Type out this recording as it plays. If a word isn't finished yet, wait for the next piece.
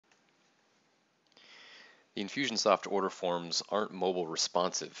The Infusionsoft order forms aren't mobile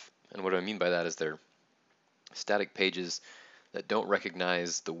responsive, and what I mean by that is they're static pages that don't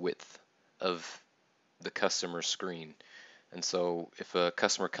recognize the width of the customer screen. And so if a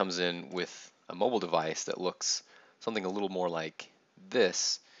customer comes in with a mobile device that looks something a little more like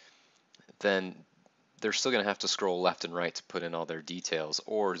this, then they're still going to have to scroll left and right to put in all their details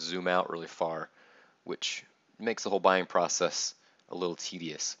or zoom out really far, which makes the whole buying process a little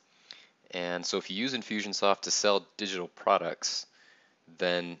tedious. And so if you use Infusionsoft to sell digital products,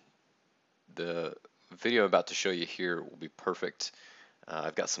 then the video I'm about to show you here will be perfect.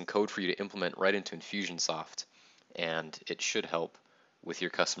 I've got some code for you to implement right into Infusionsoft, and it should help with your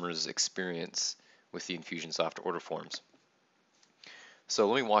customers' experience with the Infusionsoft order forms. So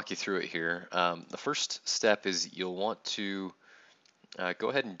let me walk you through it here. The first step is you'll want to go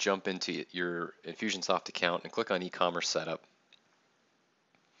ahead and jump into your Infusionsoft account and click on e-commerce setup.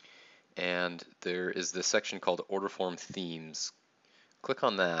 And there is this section called order form themes. Click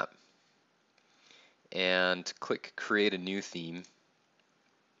on that and click create a new theme.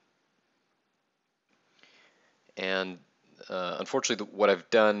 And unfortunately, what I've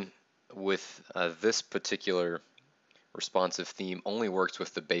done with this particular responsive theme only works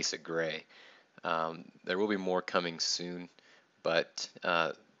with the basic gray. There will be more coming soon, but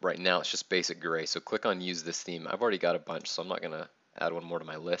right now it's just basic gray. So click on use this theme. I've already got a bunch, so I'm not going to add one more to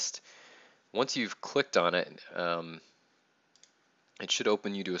my list. Once you've clicked on it, it should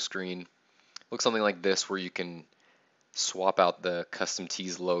open you to a screen. Looks something like this, where you can swap out the custom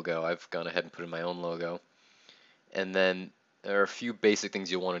tees logo. I've gone ahead and put in my own logo. And then there are a few basic things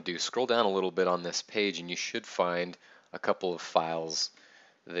you'll want to do. Scroll down a little bit on this page and you should find a couple of files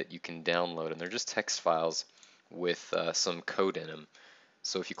that you can download, and they're just text files with some code in them.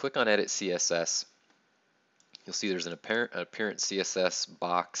 So if you click on Edit CSS, you'll see there's an appearance CSS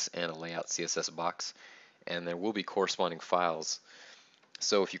box and a layout CSS box, and there will be corresponding files.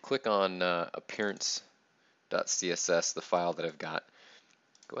 So if you click on appearance.css, the file that I've got,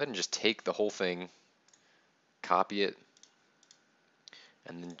 go ahead and just take the whole thing, copy it,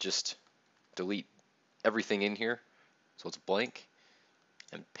 and then just delete everything in here so it's blank,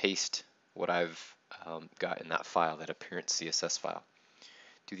 and paste what I've got in that file, that appearance CSS file.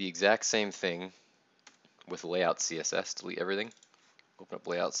 Do the exact same thing with layout CSS. Delete everything, open up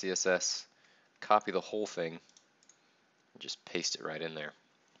layout CSS, copy the whole thing, and just paste it right in there.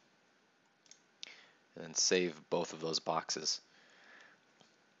 And then save both of those boxes.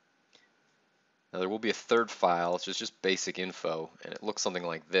 Now there will be a third file, which is just basic info, and it looks something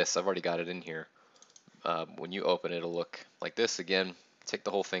like this. I've already got it in here. When you open it, it'll look like this again. Take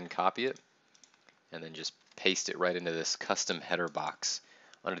the whole thing, copy it, and then just paste it right into this custom header box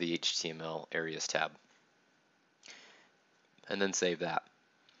under the HTML areas tab. And then save that.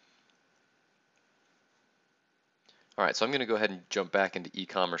 Alright, so I'm going to go ahead and jump back into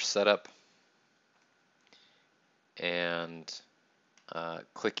e-commerce setup and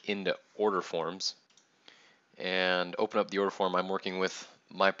click into order forms and open up the order form I'm working with.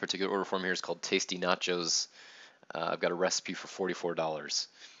 My particular order form here is called Tasty Nachos. I've got a recipe for $44,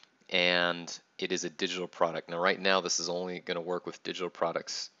 and it is a digital product. Now right now this is only going to work with digital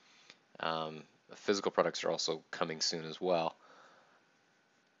products. Physical products are also coming soon as well.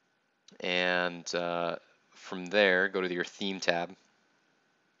 And from there, go to your theme tab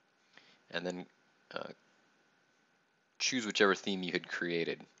and then choose whichever theme you had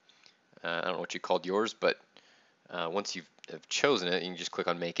created. I don't know what you called yours, but once you've chosen it, you can just click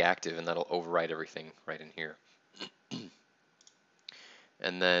on Make Active, and that'll override everything right in here.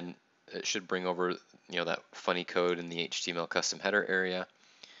 And then it should bring over that funny code in the HTML custom header area,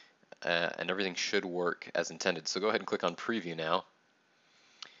 and everything should work as intended. So go ahead and click on Preview now.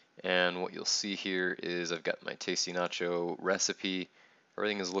 And what you'll see here is I've got my Tasty Nacho recipe.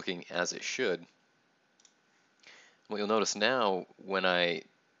 Everything is looking as it should. What you'll notice now when I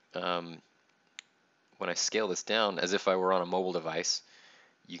scale this down as if I were on a mobile device,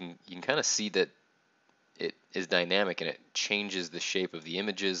 you can kind of see that it is dynamic and it changes the shape of the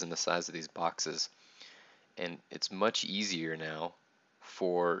images and the size of these boxes. And it's much easier now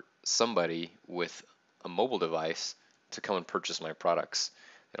for somebody with a mobile device to come and purchase my products.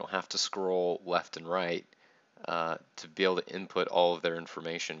 They don't have to scroll left and right to be able to input all of their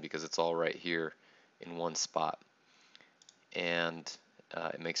information, because it's all right here in one spot. And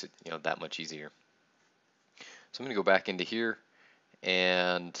it makes it that much easier. So I'm going to go back into here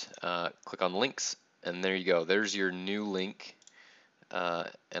and click on links, and there you go. There's your new link,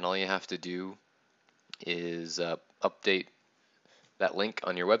 and all you have to do is update that link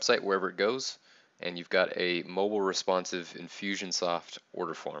on your website wherever it goes, and you've got a mobile responsive Infusionsoft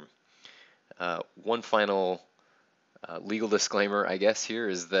order form. One final legal disclaimer, I guess, here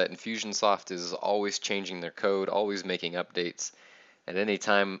is that Infusionsoft is always changing their code, always making updates. At any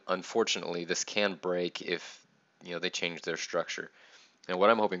time, unfortunately, this can break if they change their structure. And what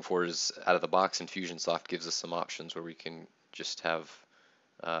I'm hoping for is out of the box, Infusionsoft gives us some options where we can just have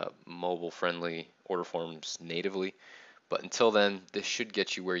mobile-friendly order forms natively. But until then, this should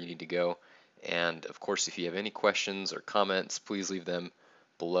get you where you need to go. And of course, if you have any questions or comments, please leave them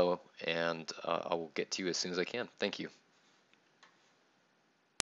below, and I will get to you as soon as I can. Thank you.